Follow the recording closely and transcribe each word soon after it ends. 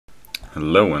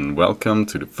Hello and welcome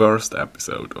to the first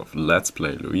episode of Let's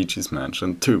Play Luigi's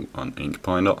Mansion 2 on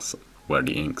Ep.1, where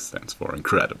the ink stands for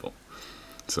incredible.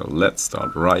 So let's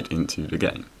start right into the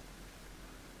game.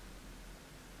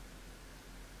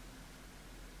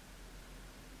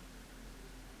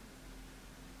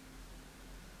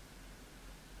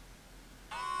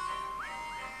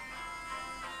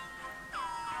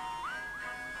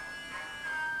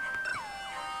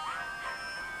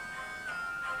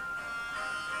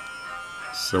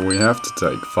 So we have to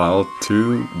take file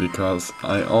 2 because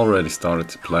I already started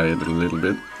to play it a little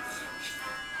bit.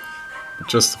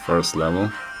 Just the first level.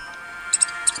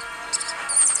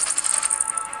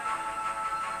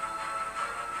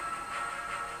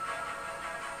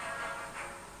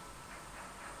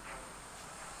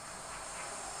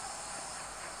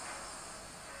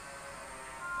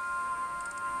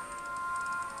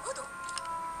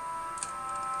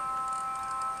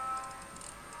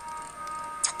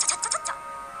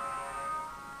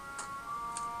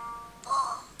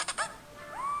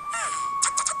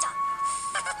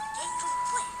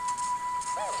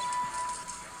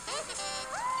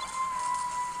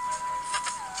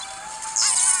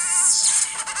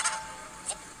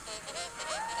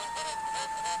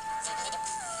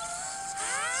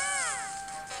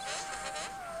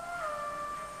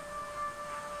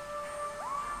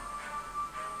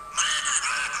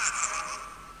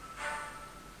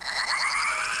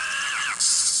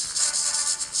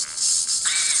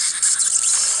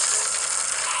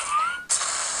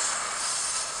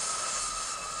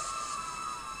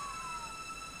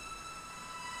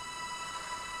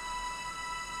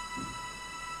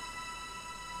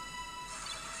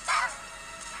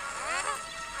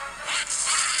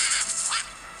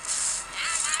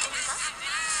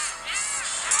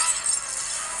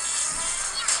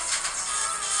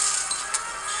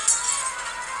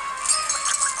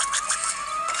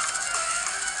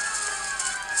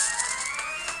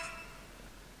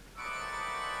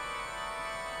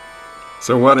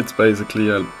 So what it's basically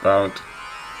about,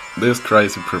 this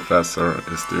crazy professor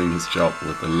is doing his job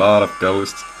with a lot of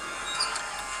ghosts,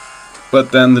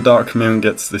 but then the Dark Moon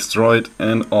gets destroyed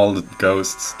and all the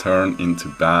ghosts turn into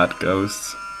bad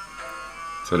ghosts.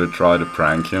 So they try to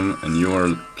prank him and you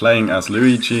are playing as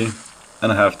Luigi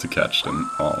and have to catch them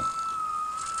all.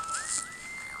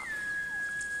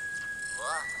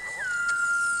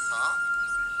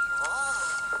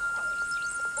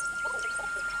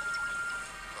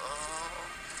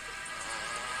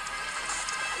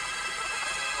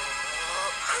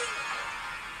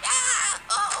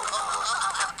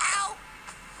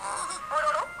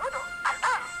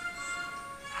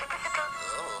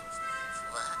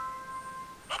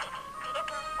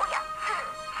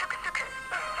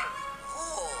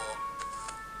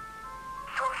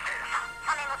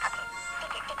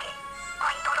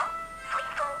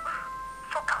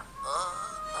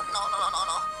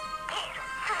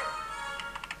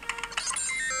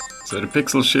 So the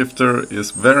pixel shifter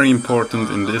is very important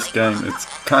in this game. It's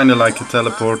kinda like a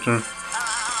teleporter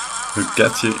who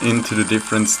gets you into the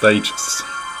different stages.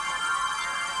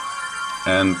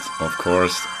 And of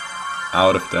course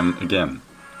out of them again.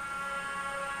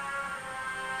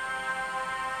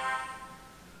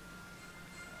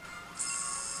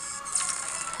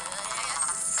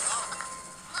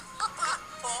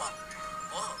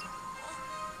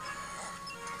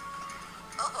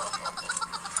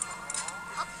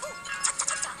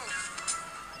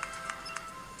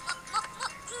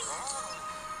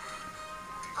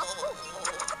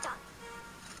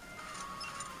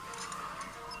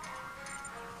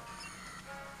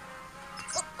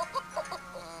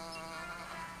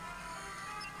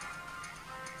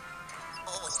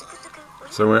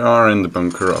 So we are in the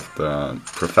bunker of the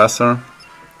professor,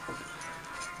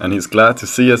 and he's glad to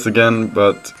see us again,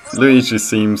 but Luigi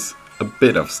seems a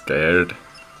bit of scared.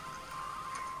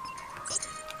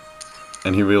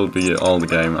 And he will be all the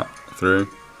game through.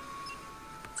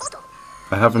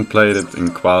 I haven't played it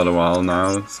in quite a while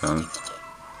now, so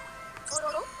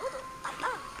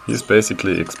he's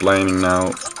basically explaining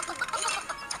now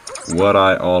what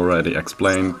I already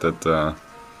explained, that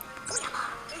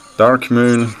Dark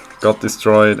Moon got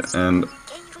destroyed and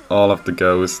all of the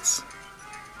ghosts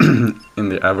in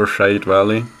the Evershade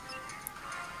Valley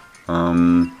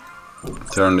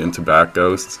turned into bad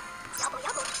ghosts.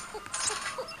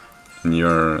 And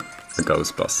you're a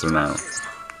Ghostbuster now.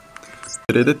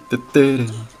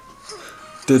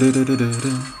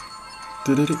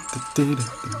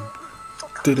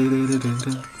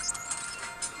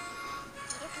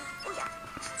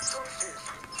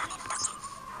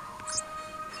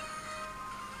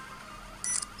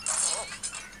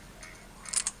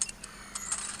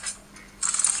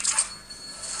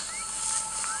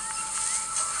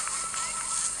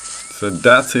 So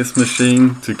that's his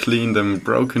machine to clean them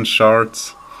broken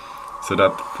shards, so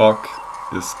that the fog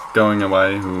is going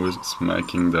away, who is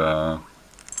making the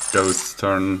ghosts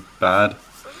turn bad.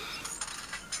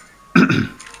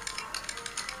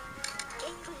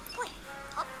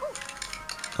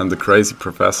 And the crazy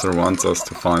professor wants us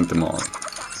to find them all.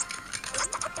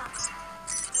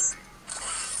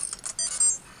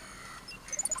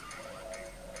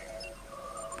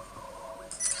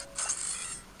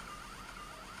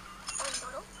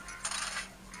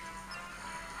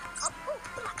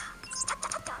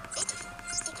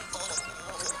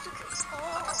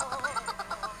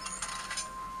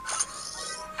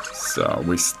 So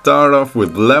we start off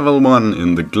with level 1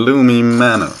 in the gloomy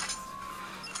manor,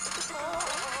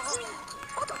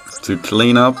 to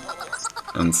clean up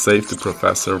and save the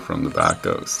professor from the bad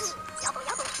ghosts.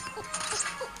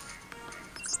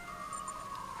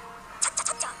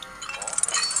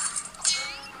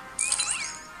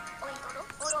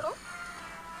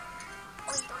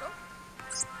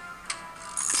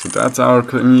 So that's our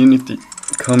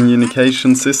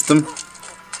communication system,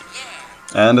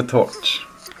 and a torch.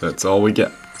 That's all we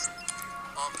get.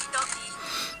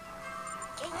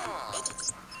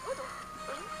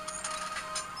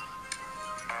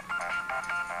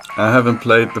 I haven't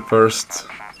played the first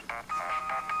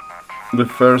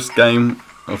game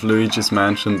of Luigi's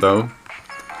Mansion though,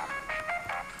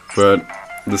 but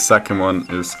the second one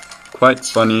is quite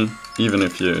funny, even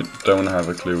if you don't have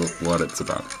a clue what it's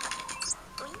about.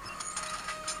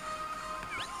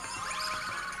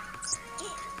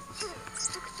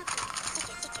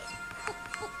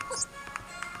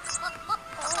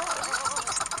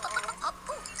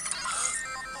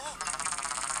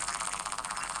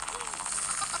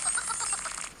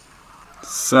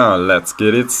 So let's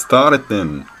get it started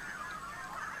then.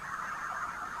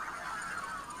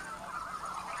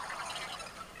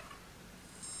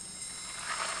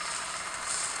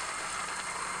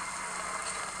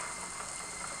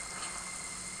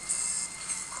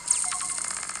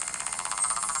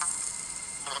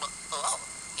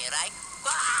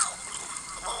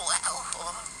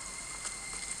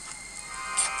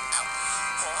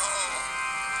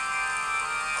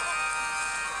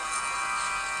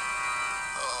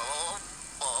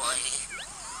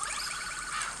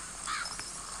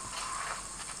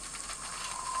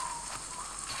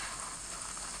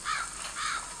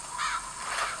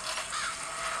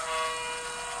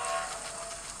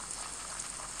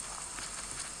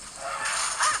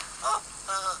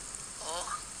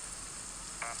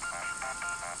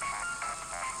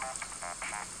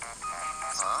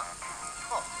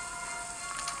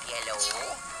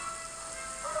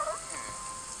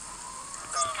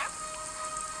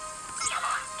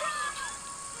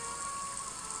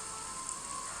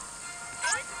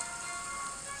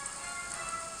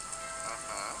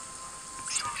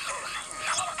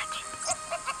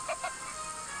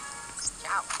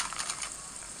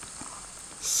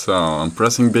 So on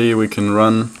pressing B we can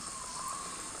run.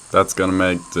 That's gonna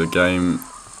make the game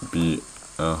be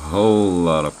a whole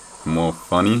lot of more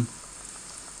funny,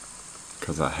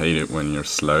 because I hate it when you're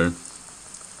slow.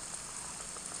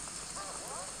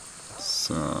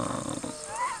 So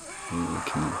here we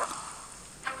can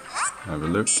have a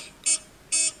look.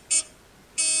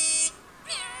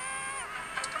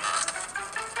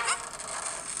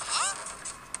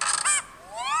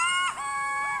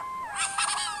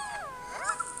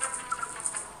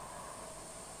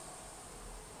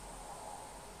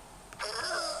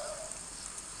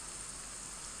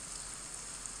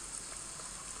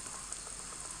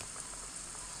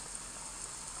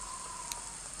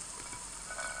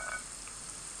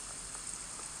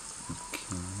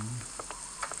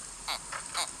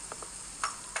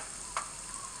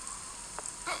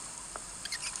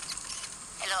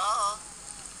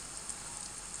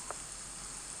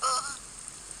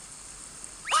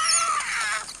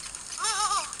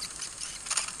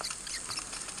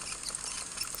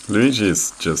 Luigi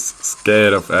is just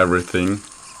scared of everything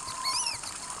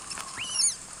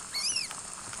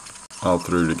all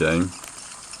through the game.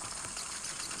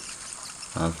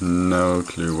 I have no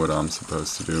clue what I'm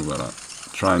supposed to do, but I'm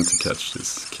trying to catch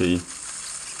this key,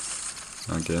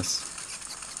 I guess.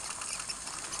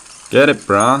 Get it,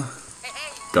 brah!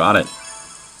 Got it!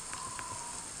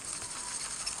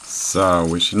 So,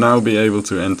 we should now be able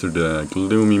to enter the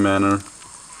gloomy manor.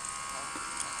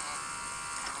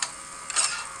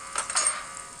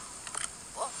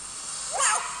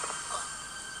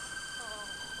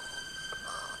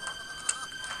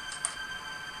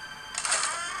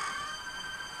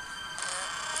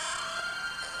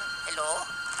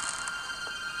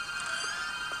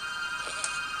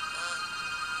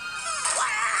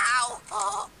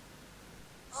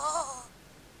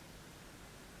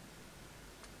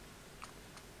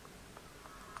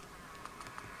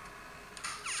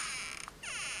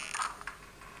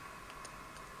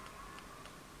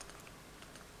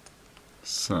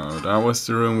 So that was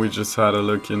the room we just had a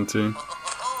look into.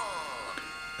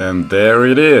 And there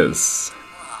it is.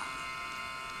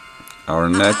 Our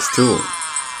next tool.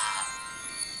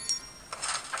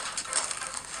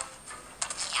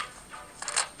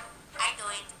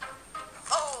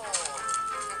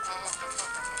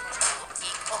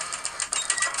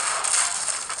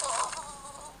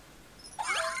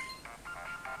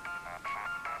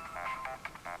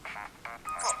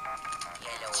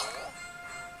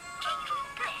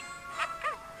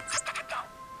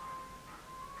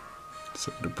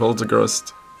 So the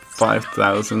Poltergeist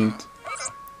 5000.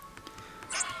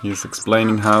 He's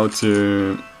explaining how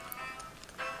to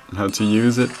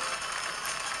use it.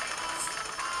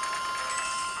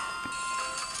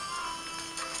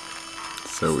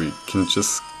 So we can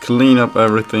just clean up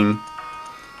everything.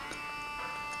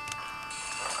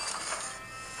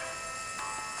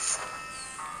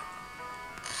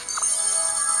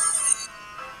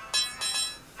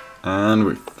 And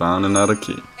we found another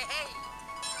key.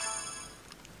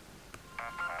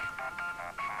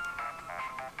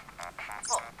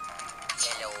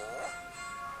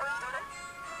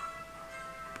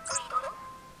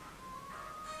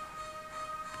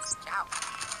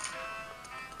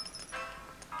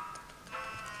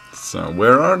 So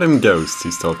where are them ghosts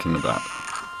he's talking about?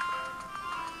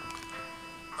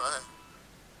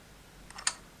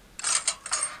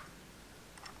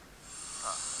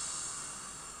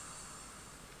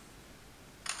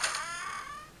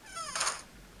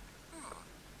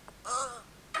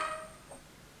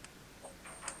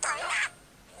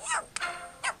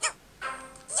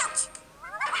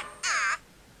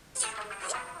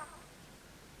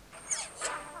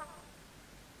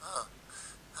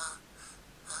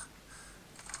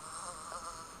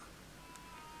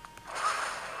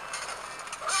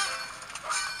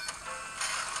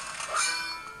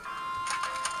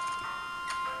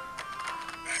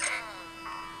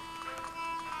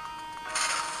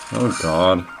 Oh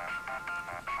God.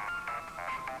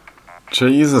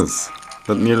 Jesus,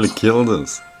 that nearly killed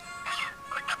us.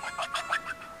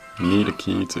 We need a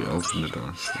key to open the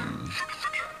door.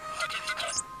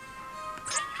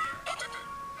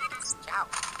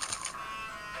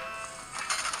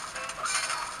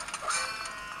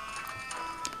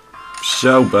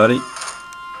 Show, buddy.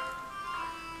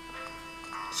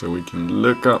 So we can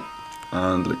look up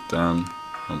and look down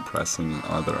on pressing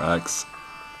either X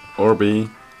or B.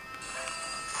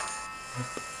 What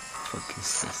the fuck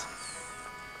is this?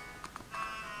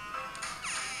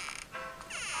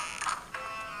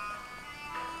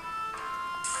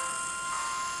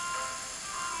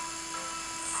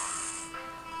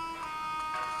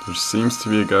 There seems to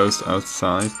be a ghost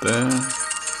outside there.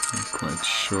 Not quite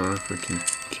sure if we can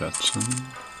catch him.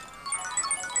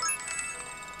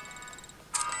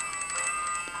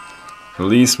 At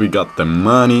least we got the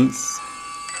monies.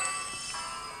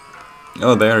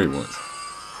 Oh, there he was.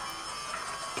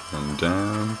 Come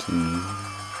down to me.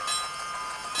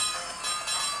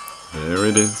 There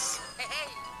it is.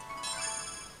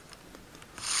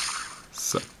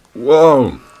 So,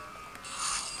 whoa!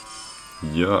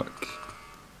 Yuck.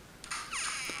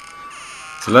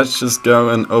 So let's just go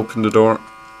and open the door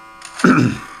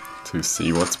to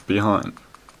see what's behind.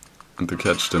 And to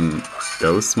catch them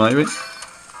ghosts, maybe?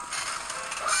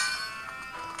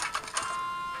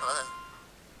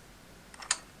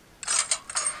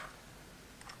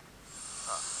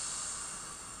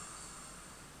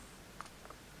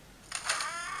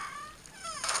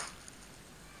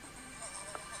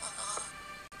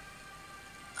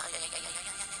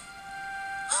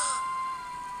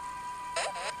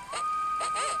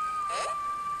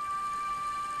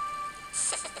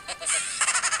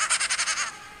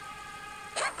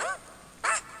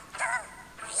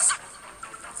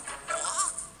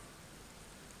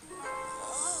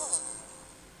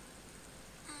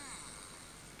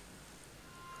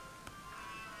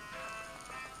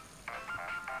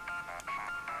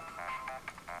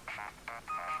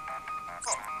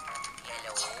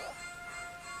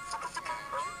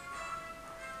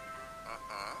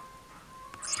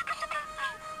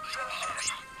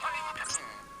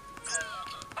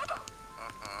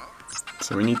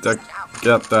 So we need to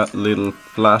get that little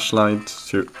flashlight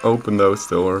to open those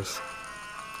doors.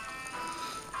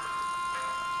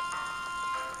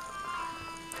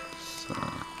 So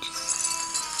just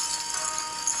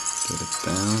get it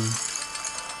down.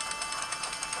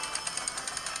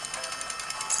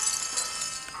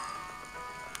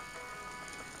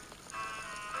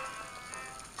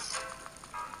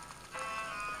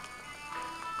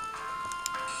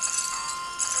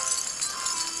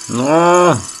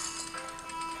 No!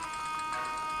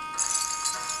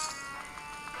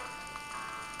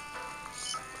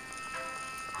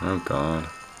 Oh god.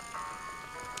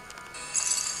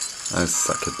 I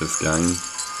suck at this game.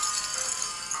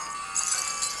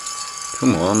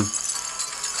 Come on.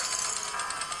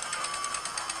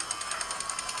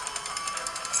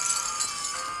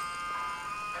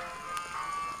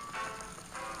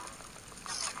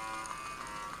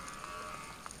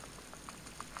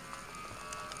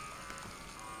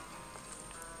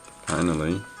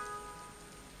 Finally.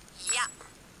 Yeah.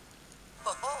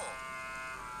 Ho ho.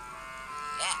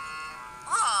 Yeah.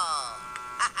 Oh.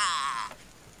 Ha ha.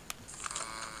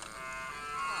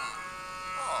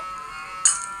 Oh.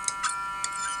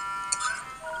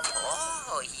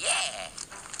 Oh yeah.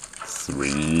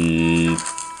 Sweet.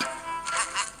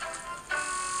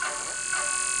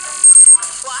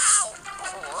 Wow.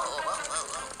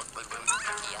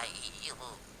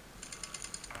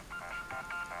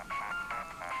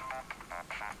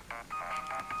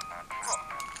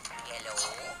 Hello.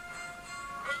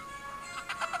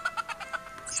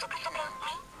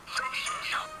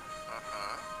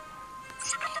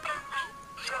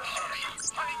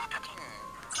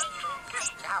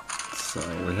 Now. So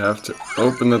we have to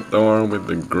open the door with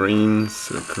the green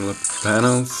circular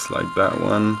panels, like that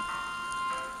one.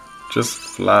 Just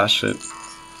flash it.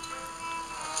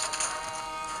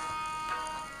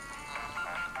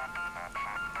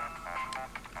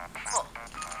 Oh.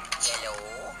 Hello.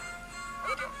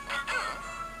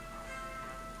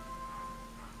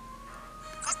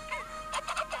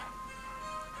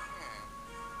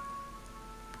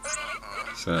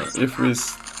 So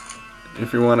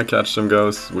if we want to catch some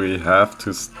ghosts, we have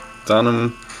to stun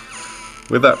them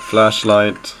with that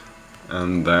flashlight,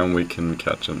 and then we can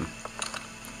catch them.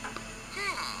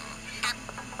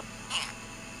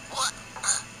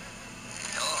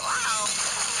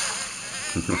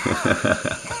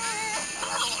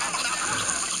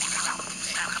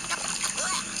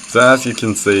 So as you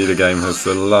can see, the game has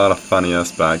a lot of funny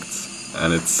aspects,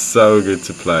 and it's so good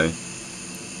to play.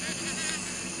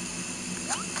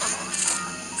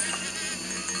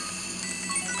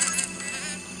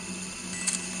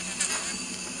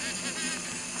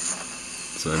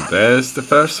 So there's the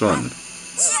first one.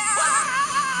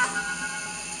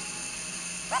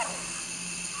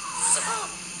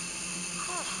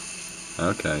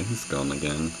 Okay, he's gone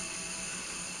again.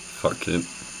 Fuck it.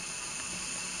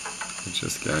 We're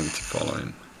just going to follow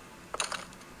him.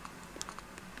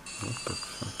 What the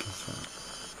fuck is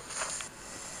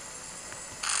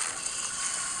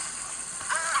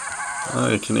that? Oh,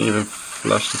 you can even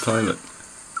flush the toilet.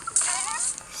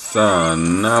 So,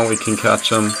 now we can catch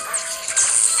him.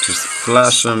 Just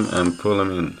flash him and pull him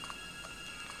in.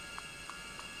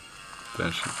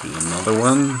 There should be another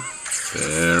one.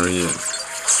 There he is.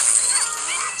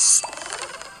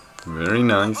 Very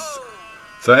nice.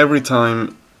 So every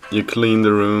time you clean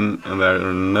the room and there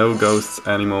are no ghosts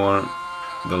anymore,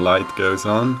 the light goes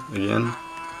on again.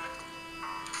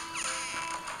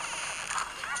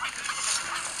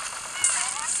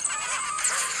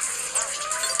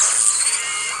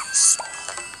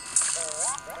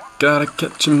 Gotta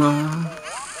catch 'em all.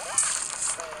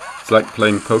 It's like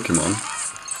playing Pokemon.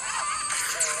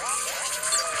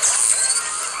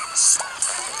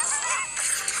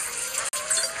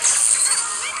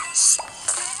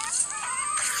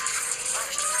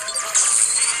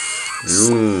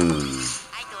 Ooh.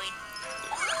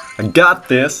 I got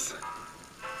this!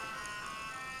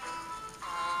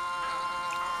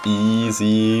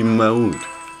 Easy mode.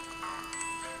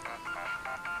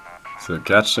 So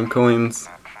catch some coins.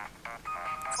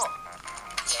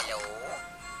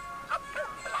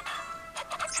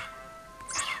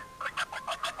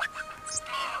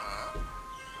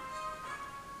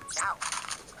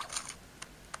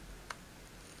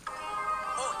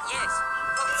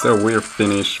 So we're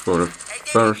finished for the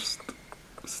first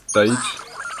stage.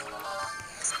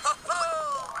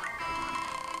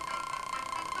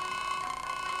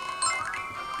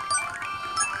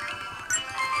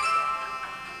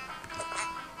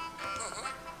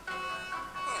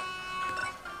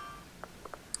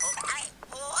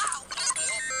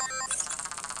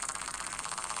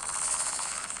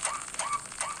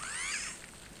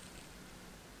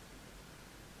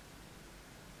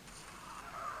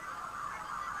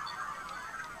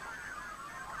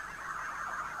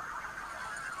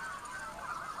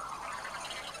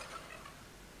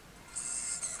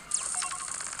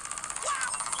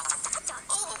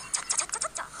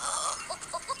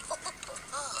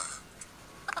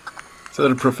 So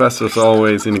the professor's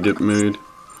always in a good mood.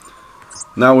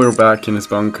 Now we're back in his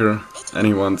bunker and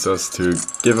he wants us to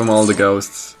give him all the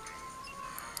ghosts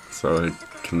so he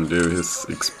can do his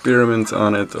experiments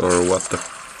on it, or what the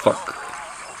fuck.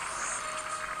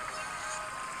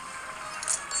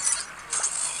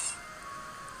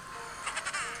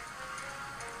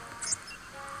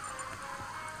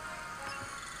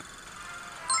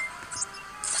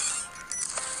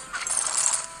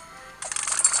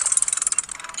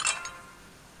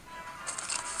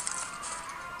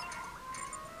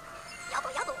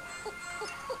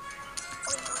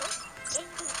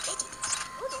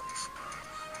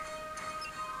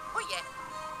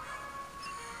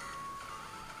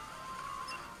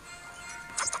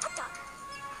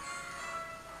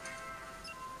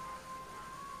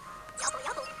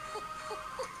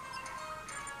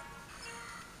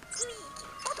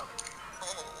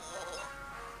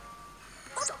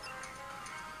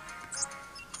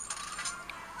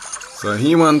 So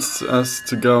he wants us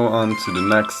to go on to the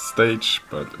next stage,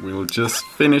 but we'll just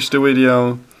finish the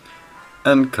video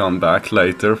and come back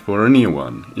later for a new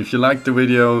one. If you liked the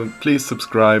video, please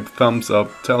subscribe, thumbs up,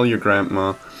 tell your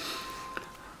grandma.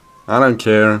 I don't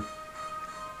care.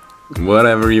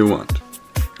 Whatever you want.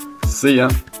 See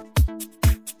ya!